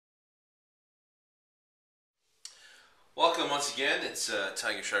Welcome once again. It's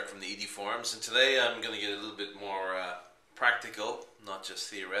Tiger Shark from the ED Forums, and today I'm going to get a little bit more practical, not just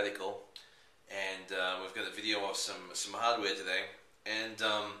theoretical. And we've got a video of some hardware today. And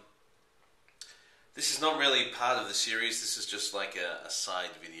this is not really part of the series. This is just like a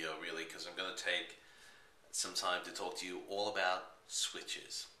side video, really, because I'm going to take some time to talk to you all about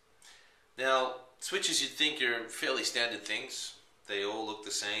switches. Now, switches you'd think are fairly standard things. They all look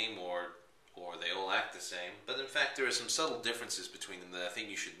the same, or they all act the same, but in fact there are some subtle differences between them that I think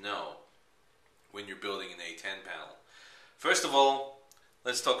you should know when you're building an A10 panel. First of all,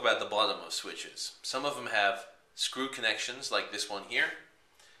 let's talk about the bottom of switches. Some of them have screw connections like this one here,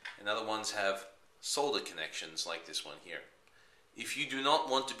 and other ones have solder connections like this one here. If you do not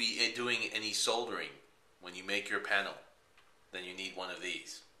want to be doing any soldering when you make your panel, then you need one of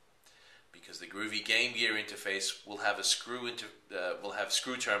these, because the Groovy Game Gear interface will have screw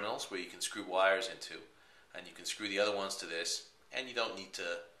terminals where you can screw wires into, and you can screw the other ones to this, and you don't need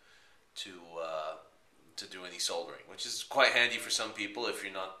to do any soldering, which is quite handy for some people if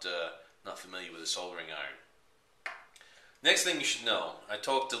you're not familiar with a soldering iron. Next thing you should know, I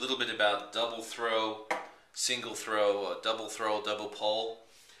talked a little bit about double throw, single throw, double pole.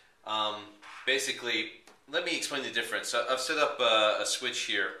 Basically, let me explain the difference. So I've set up a switch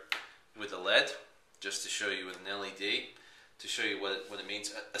here with a LED, just to show you with an LED, to show you what it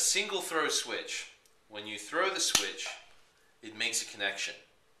means. A single throw switch, when you throw the switch, it makes a connection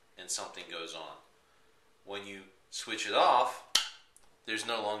and something goes on. When you switch it off, there's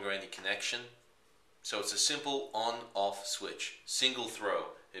no longer any connection. So it's a simple on-off switch. Single throw.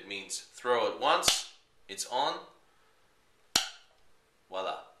 It means throw it once, it's on,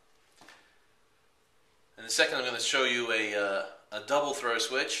 voila. In a second I'm going to show you a double throw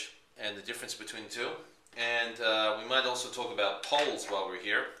switch and the difference between the two. And we might also talk about poles while we're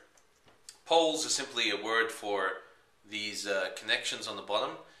here. Poles are simply a word for these connections on the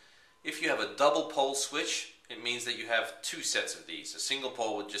bottom. If you have a double pole switch, it means that you have two sets of these. A single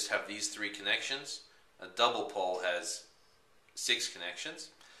pole would just have these three connections. A double pole has 6 connections,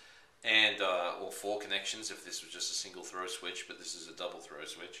 and or 4 connections if this was just a single throw switch, but this is a double throw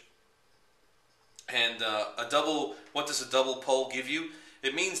switch. And what does a double pole give you?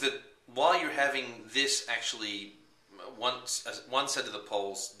 It means that while you're having this actually, one set of the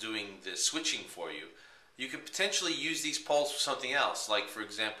poles doing the switching for you, you could potentially use these poles for something else, like for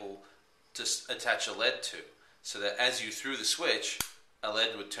example, to attach a LED to, so that as you threw the switch, a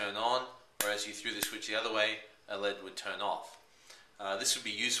LED would turn on, or as you threw the switch the other way, a LED would turn off. This would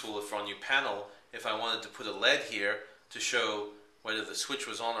be useful if on your panel, if I wanted to put a LED here to show whether the switch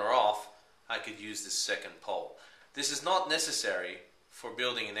was on or off, I could use this second pole. This is not necessary for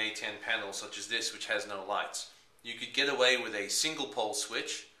building an A10 panel such as this, which has no lights. You could get away with a single pole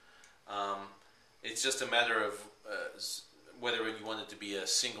switch. It's just a matter of whether you want it to be a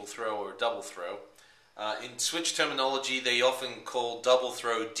single throw or double throw. In switch terminology, they often call double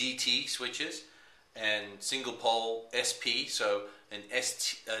throw DT switches and single pole SP. So an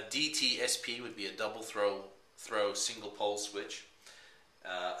DT SP would be a double throw single pole switch.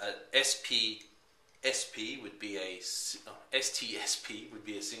 STSP would be a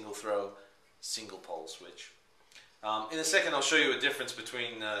single throw single pole switch. In a second I'll show you a difference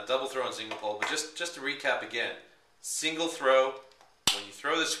between double throw and single pole, but just to recap again, single throw, when you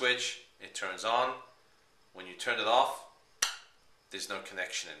throw the switch it turns on, when you turn it off there's no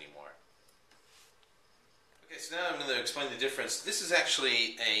connection anymore. Okay, so now I'm going to explain the difference. This is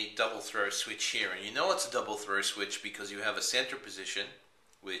actually a double throw switch here, and you know it's a double throw switch because you have a center position,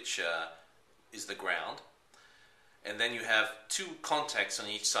 which is the ground, and then you have 2 contacts on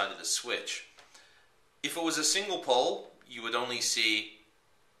each side of the switch. If it was a single pole, you would only see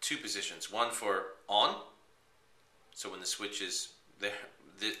 2 positions, one for on, so when the switch is there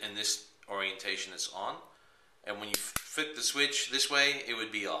in this orientation it's on, and when you flick the switch this way it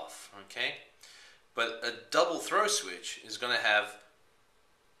would be off. Okay, but a double throw switch is going to have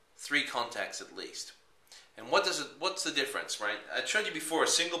 3 contacts at least. And what's the difference, right? I showed you before a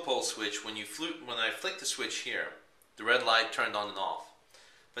single pole switch, when I flick the switch here, the red light turned on and off.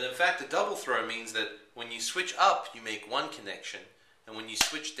 But in fact, a double throw means that when you switch up, you make 1 connection, and when you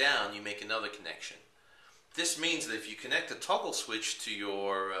switch down, you make another connection. This means that if you connect a toggle switch to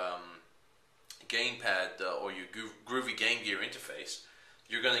your gamepad or your Groovy Game Gear interface,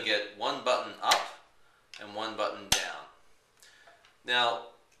 you're going to get 1 button up and 1 button down.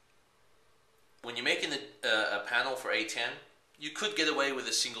 Now, when you're making a panel for A10, you could get away with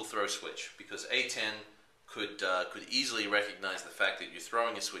a single throw switch, because A10 could easily recognize the fact that you're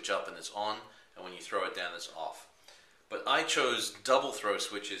throwing a switch up and it's on, and when you throw it down it's off. But I chose double throw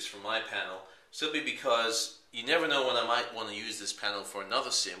switches for my panel simply because you never know when I might want to use this panel for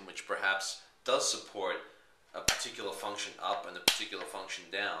another sim, which perhaps does support a particular function up and a particular function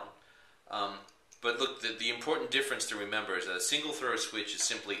down. But look, the important difference to remember is that a single throw switch is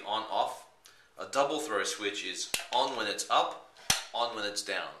simply on-off. A double throw switch is on when it's up, on when it's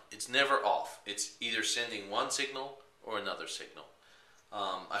down. It's never off. It's either sending one signal or another signal.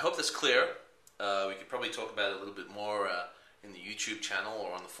 I hope that's clear. We could probably talk about it a little bit more in the YouTube channel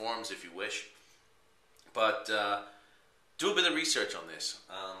or on the forums if you wish. But do a bit of research on this.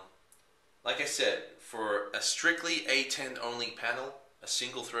 Like I said, for a strictly A10 only panel, a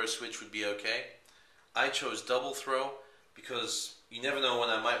single throw switch would be okay. I chose double throw because you never know when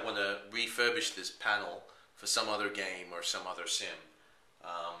I might want to refurbish this panel for some other game or some other sim.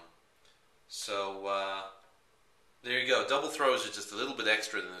 There you go. Double throws are just a little bit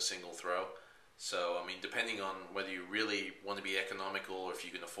extra than a single throw. So, I mean, depending on whether you really want to be economical or if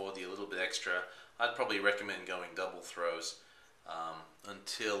you can afford the little bit extra, I'd probably recommend going double throws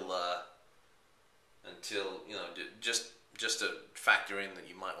until you know, just to factor in that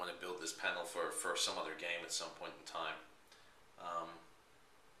you might want to build this panel for some other game at some point in time.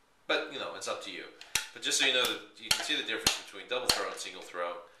 But, you know, it's up to you. But just so you know, that you can see the difference between double throw and single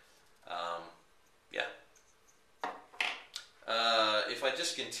throw. Yeah. If I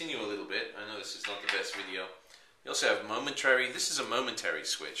just continue a little bit, I know this is not the best video. You also have momentary. This is a momentary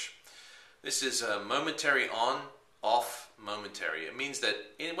switch. This is a momentary on, off, momentary. It means that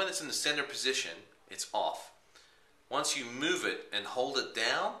when it's in the center position, it's off. Once you move it and hold it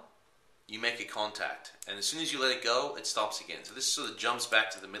down, you make a contact. And as soon as you let it go, it stops again. So this sort of jumps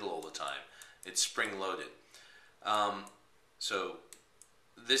back to the middle all the time. It's spring-loaded. So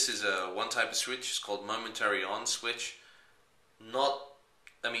this is one type of switch. It's called momentary on switch.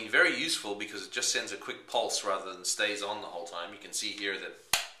 Very useful because it just sends a quick pulse rather than stays on the whole time. You can see here that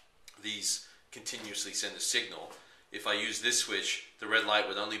these continuously send a signal. If I use this switch, the red light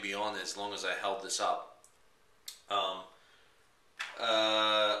would only be on as long as I held this up.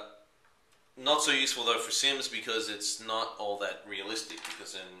 Not so useful though for sims because it's not all that realistic,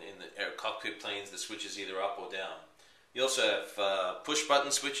 because in the cockpit planes the switch is either up or down. You also have push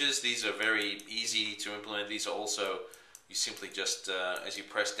button switches. These are very easy to implement. These are also, you simply just, as you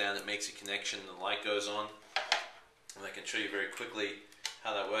press down, it makes a connection and the light goes on. And I can show you very quickly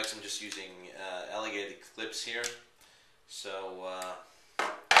how that works. I'm just using alligator clips here. So I'm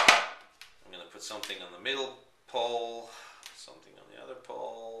going to put something on the middle pole, something on the other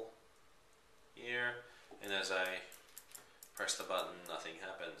pole here, and as I press the button, nothing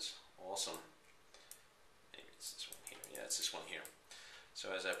happens. Awesome. Maybe it's this one here. Yeah, it's this one here.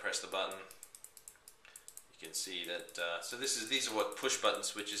 So as I press the button, you can see that. So these are what push button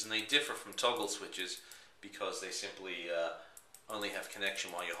switches, and they differ from toggle switches because they simply only have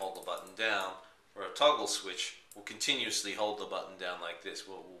connection while you hold the button down. Where a toggle switch will continuously hold the button down like this.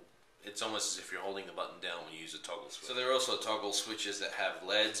 It's almost as if you're holding the button down when you use a toggle switch. So there are also toggle switches that have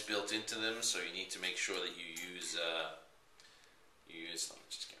LEDs built into them, so you need to make sure that you use, let me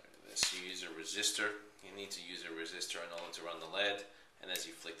just get rid of this, you use a resistor. You need to use a resistor in order to run the LED, and as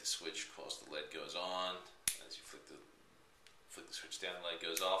you flick the switch, of course the LED goes on. As you flick the switch down, the light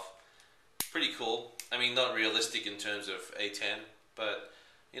goes off. Pretty cool. I mean, not realistic in terms of A10, but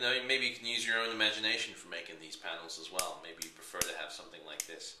you know, maybe you can use your own imagination for making these panels as well. Maybe you prefer to have something like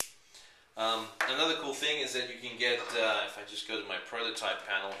this. Another cool thing is that you can get, if I just go to my prototype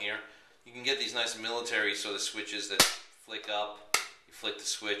panel here, you can get these nice military sort of switches that flick up, you flick the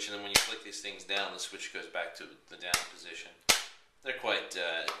switch, and then when you flick these things down, the switch goes back to the down position. They're quite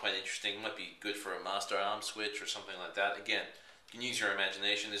interesting. Might be good for a master arm switch or something like that. Again, you can use your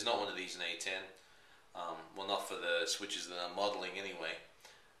imagination. There's not one of these in A10. Well, not for the switches that I'm modeling anyway.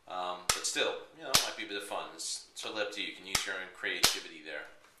 But still, you know, it might be a bit of fun. It's totally up to you. You can use your own creativity there.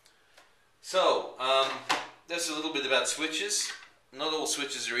 So, that's a little bit about switches. Not all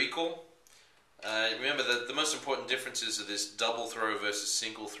switches are equal. Remember that the most important differences are this double throw versus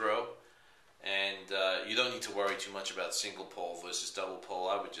single throw. And you don't need to worry too much about single pole versus double pole.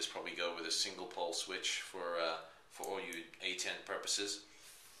 I would just probably go with a single pole switch for all you A10 purposes.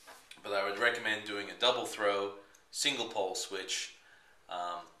 But I would recommend doing a double throw, single pole switch.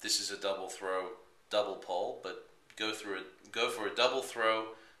 This is a double throw, double pole, but go for a double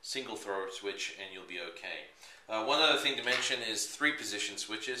throw, single throw switch, and you'll be okay. One other thing to mention is 3-position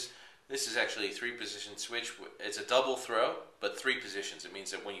switches. This is actually a 3-position switch. It's a double throw, but 3 positions. It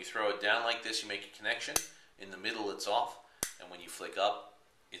means that when you throw it down like this, you make a connection. In the middle, it's off, and when you flick up,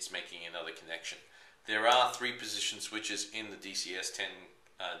 it's making another connection. There are 3-position switches in the DCS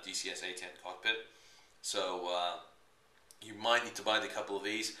A10 cockpit, so you might need to buy a couple of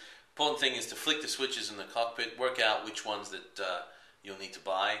these. Important thing is to flick the switches in the cockpit, work out which ones that you'll need to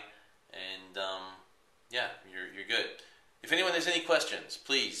buy, and yeah, you're good. If anyone has any questions,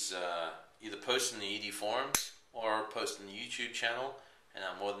 please either post in the ED forums or post in the YouTube channel, and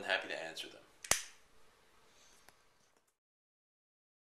I'm more than happy to answer them.